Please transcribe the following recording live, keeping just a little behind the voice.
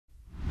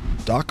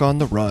Doc on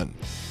the Run.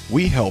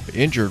 We help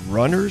injured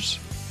runners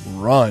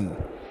run.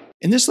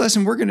 In this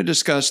lesson, we're going to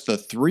discuss the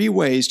 3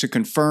 ways to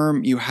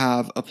confirm you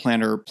have a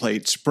plantar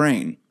plate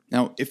sprain.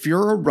 Now, if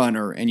you're a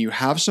runner and you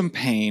have some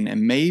pain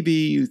and maybe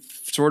you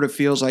sort of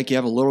feels like you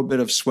have a little bit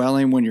of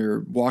swelling when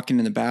you're walking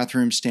in the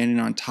bathroom, standing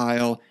on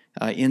tile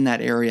in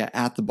that area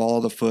at the ball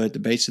of the foot, the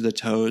base of the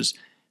toes,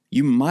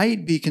 you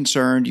might be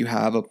concerned you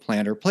have a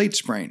plantar plate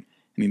sprain.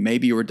 I mean,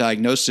 maybe you were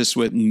diagnosed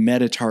with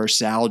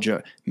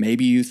metatarsalgia.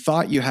 Maybe you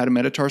thought you had a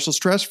metatarsal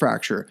stress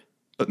fracture.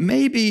 But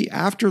maybe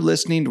after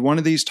listening to one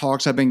of these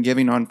talks I've been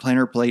giving on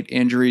plantar plate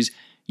injuries,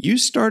 you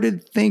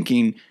started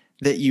thinking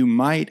that you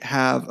might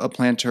have a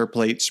plantar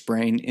plate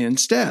sprain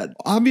instead.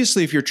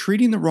 Obviously, if you're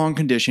treating the wrong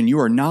condition, you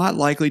are not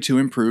likely to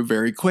improve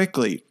very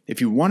quickly.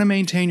 If you want to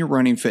maintain your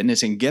running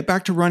fitness and get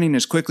back to running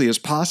as quickly as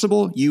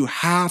possible, you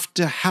have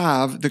to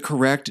have the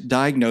correct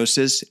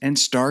diagnosis and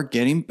start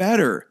getting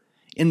better.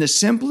 In the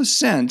simplest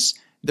sense,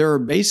 there are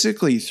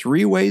basically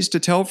 3 ways to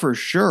tell for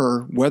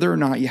sure whether or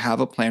not you have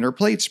a plantar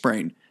plate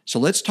sprain. So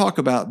let's talk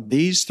about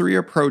these 3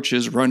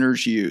 approaches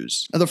runners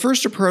use. Now, the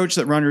first approach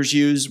that runners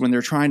use when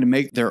they're trying to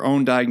make their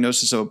own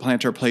diagnosis of a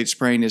plantar plate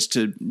sprain is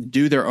to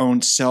do their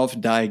own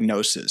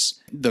self-diagnosis.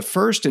 The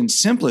first and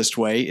simplest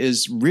way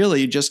is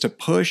really just to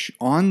push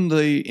on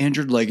the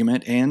injured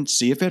ligament and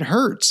see if it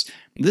hurts.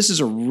 This is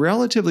a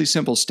relatively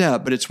simple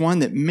step, but it's one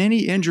that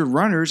many injured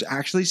runners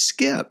actually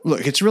skip.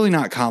 Look, it's really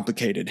not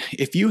complicated.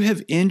 If you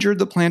have injured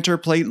the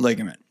plantar plate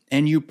ligament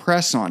and you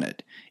press on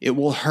it, it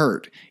will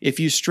hurt. If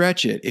you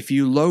stretch it, if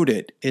you load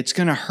it, it's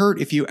going to hurt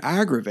if you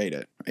aggravate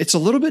it. It's a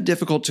little bit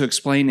difficult to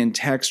explain in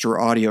text or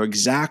audio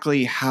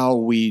exactly how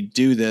we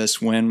do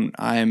this when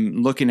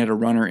I'm looking at a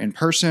runner in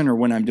person or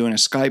when I'm doing a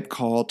Skype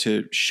call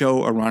to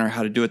show a runner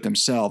how to do it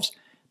themselves.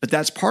 But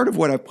that's part of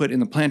what I put in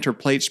the plantar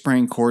plate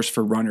sprain course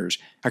for runners.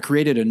 I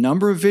created a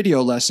number of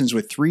video lessons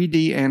with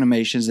 3D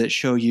animations that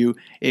show you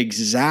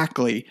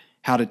exactly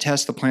how to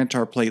test the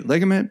plantar plate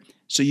ligament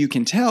so you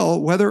can tell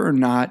whether or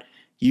not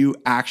you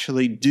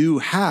actually do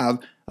have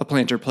a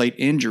plantar plate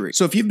injury.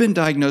 So if you've been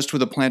diagnosed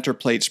with a plantar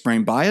plate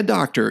sprain by a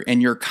doctor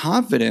and you're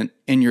confident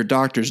in your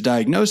doctor's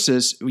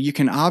diagnosis, you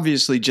can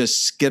obviously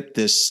just skip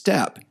this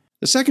step.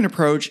 The second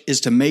approach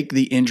is to make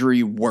the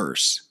injury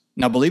worse.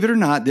 Now, believe it or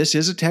not, this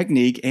is a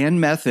technique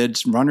and method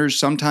runners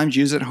sometimes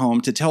use at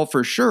home to tell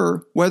for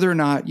sure whether or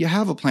not you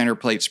have a plantar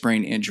plate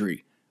sprain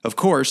injury. Of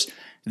course,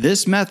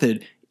 this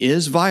method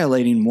is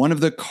violating one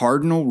of the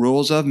cardinal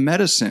rules of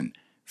medicine.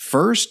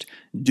 First,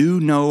 do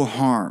no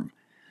harm.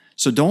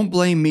 So don't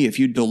blame me if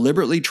you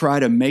deliberately try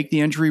to make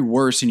the injury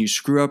worse and you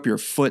screw up your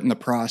foot in the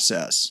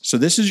process. So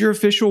this is your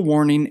official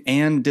warning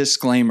and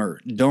disclaimer.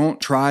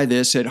 Don't try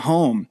this at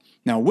home.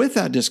 Now, with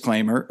that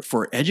disclaimer,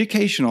 for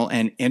educational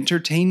and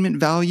entertainment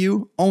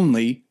value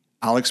only,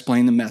 I'll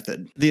explain the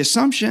method. The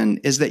assumption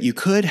is that you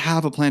could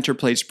have a plantar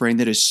plate sprain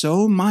that is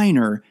so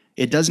minor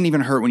it doesn't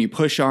even hurt when you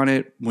push on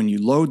it, when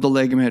you load the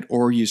ligament,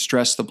 or you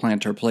stress the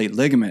plantar plate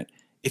ligament.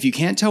 If you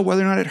can't tell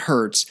whether or not it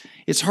hurts,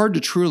 it's hard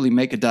to truly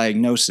make a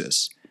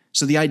diagnosis.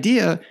 So the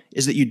idea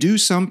is that you do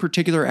some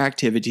particular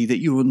activity that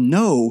you will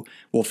know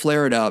will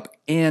flare it up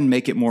and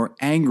make it more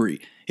angry.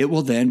 It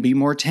will then be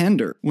more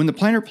tender. When the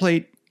plantar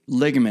plate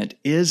ligament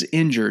is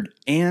injured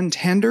and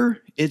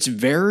tender, it's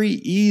very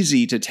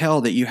easy to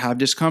tell that you have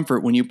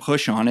discomfort when you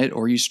push on it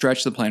or you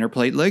stretch the plantar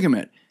plate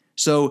ligament.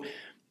 So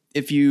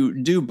if you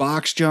do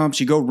box jumps,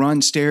 you go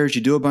run stairs,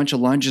 you do a bunch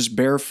of lunges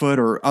barefoot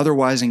or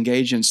otherwise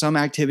engage in some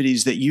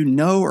activities that you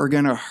know are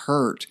going to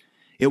hurt,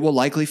 it will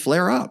likely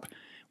flare up.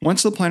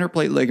 Once the plantar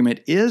plate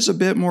ligament is a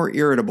bit more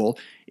irritable,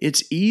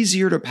 it's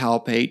easier to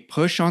palpate,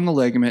 push on the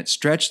ligament,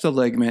 stretch the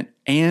ligament,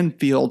 and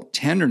feel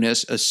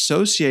tenderness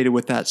associated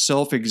with that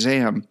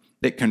self-exam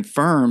that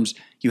confirms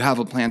you have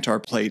a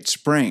plantar plate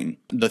sprain.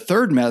 The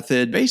third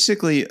method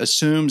basically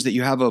assumes that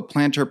you have a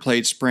plantar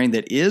plate sprain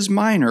that is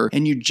minor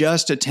and you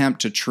just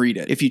attempt to treat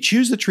it. If you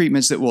choose the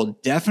treatments that will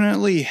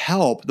definitely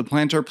help the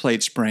plantar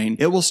plate sprain,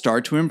 it will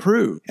start to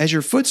improve. As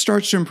your foot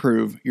starts to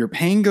improve, your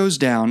pain goes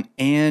down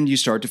and you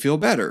start to feel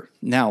better.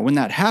 Now, when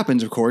that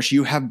happens, of course,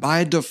 you have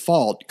by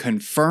default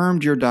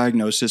confirmed your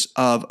diagnosis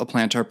of a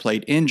plantar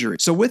plate injury.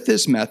 So with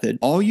this method,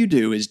 all you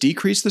do is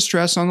decrease the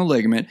stress on the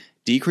ligament,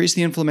 decrease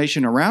the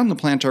inflammation around the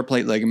plantar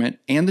plate ligament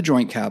and the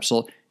joint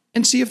capsule,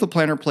 and see if the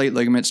plantar plate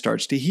ligament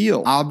starts to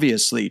heal.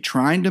 Obviously,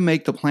 trying to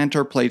make the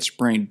plantar plate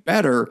sprain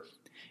better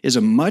is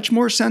a much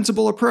more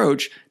sensible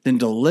approach than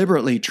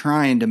deliberately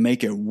trying to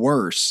make it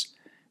worse.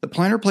 The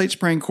plantar plate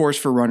sprain course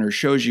for runners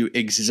shows you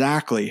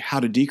exactly how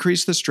to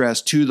decrease the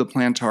stress to the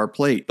plantar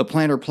plate. The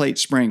plantar plate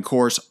sprain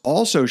course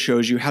also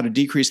shows you how to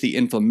decrease the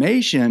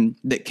inflammation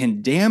that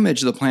can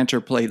damage the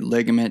plantar plate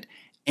ligament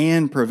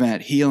and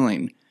prevent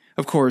healing.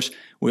 Of course,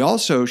 We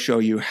also show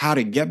you how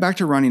to get back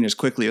to running as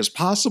quickly as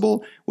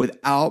possible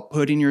without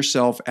putting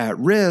yourself at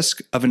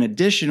risk of an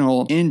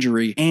additional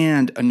injury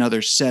and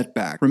another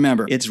setback.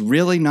 Remember, it's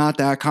really not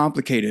that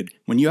complicated.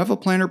 When you have a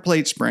plantar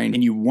plate sprain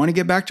and you want to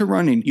get back to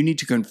running, you need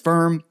to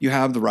confirm you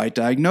have the right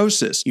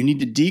diagnosis. You need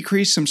to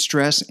decrease some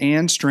stress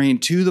and strain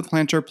to the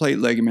plantar plate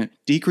ligament,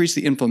 decrease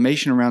the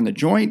inflammation around the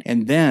joint,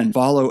 and then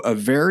follow a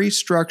very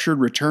structured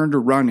return to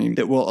running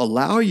that will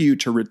allow you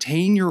to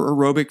retain your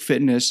aerobic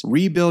fitness,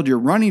 rebuild your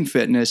running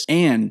fitness,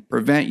 and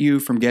prevent you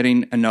from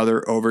getting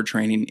another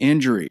overtraining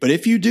injury. But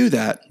if you do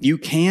that, you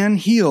can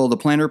heal the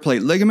plantar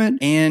plate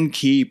ligament and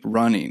keep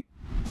running.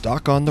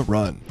 Doc on the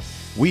Run.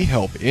 We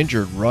help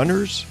injured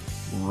runners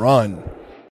run.